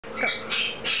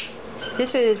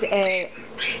This is a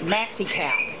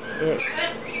Maxicap. It's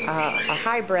a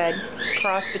hybrid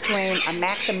cross between a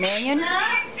Maximilian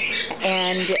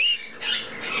and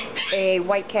a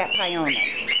White-Cap Pionus.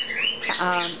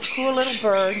 Cool little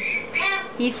bird.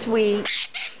 He's sweet.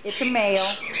 It's a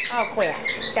male. Oh, quit.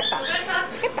 Step up. Step up.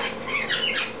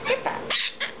 Step up.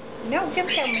 No, don't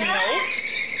tell me no.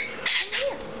 Come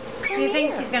here. Come Do you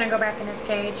think here. he's going to go back in his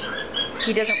cage?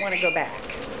 He doesn't want to go back.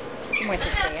 He wants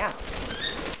to stay out.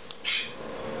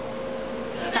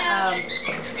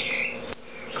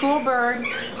 Cool bird.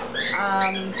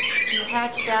 He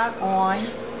hatched out on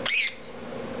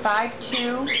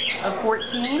 5/2 of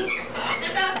 14.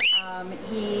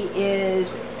 He is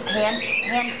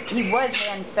he was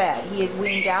hand fed. He is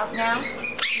weaned out now.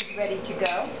 He's ready to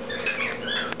go.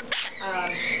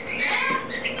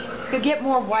 He'll get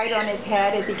more white on his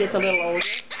head as he gets a little older.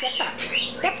 Step up.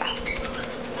 Step up.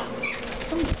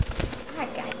 Come here. I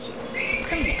got you.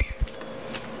 Come here.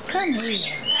 Come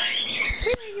here.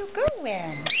 Where are you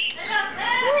going?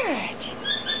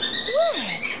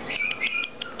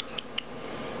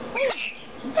 What?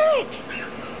 What?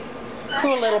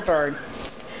 Cool little bird.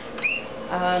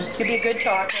 He'll be a good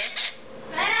talker.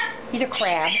 He's a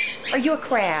crab. Are you a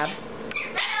crab?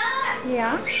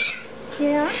 Yeah?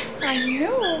 Yeah? I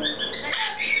know.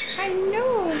 I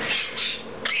know.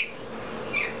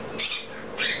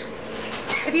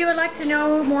 If you would like to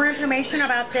know more information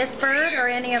about this bird or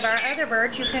any of our other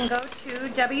birds, you can go to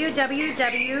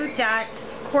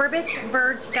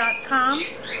www.corbettbirds.com,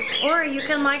 or you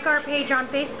can like our page on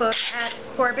Facebook at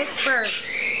Corbett Birds.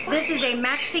 This is a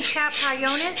Maxicap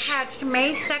Pionus hatched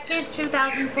May 2nd,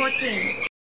 2014.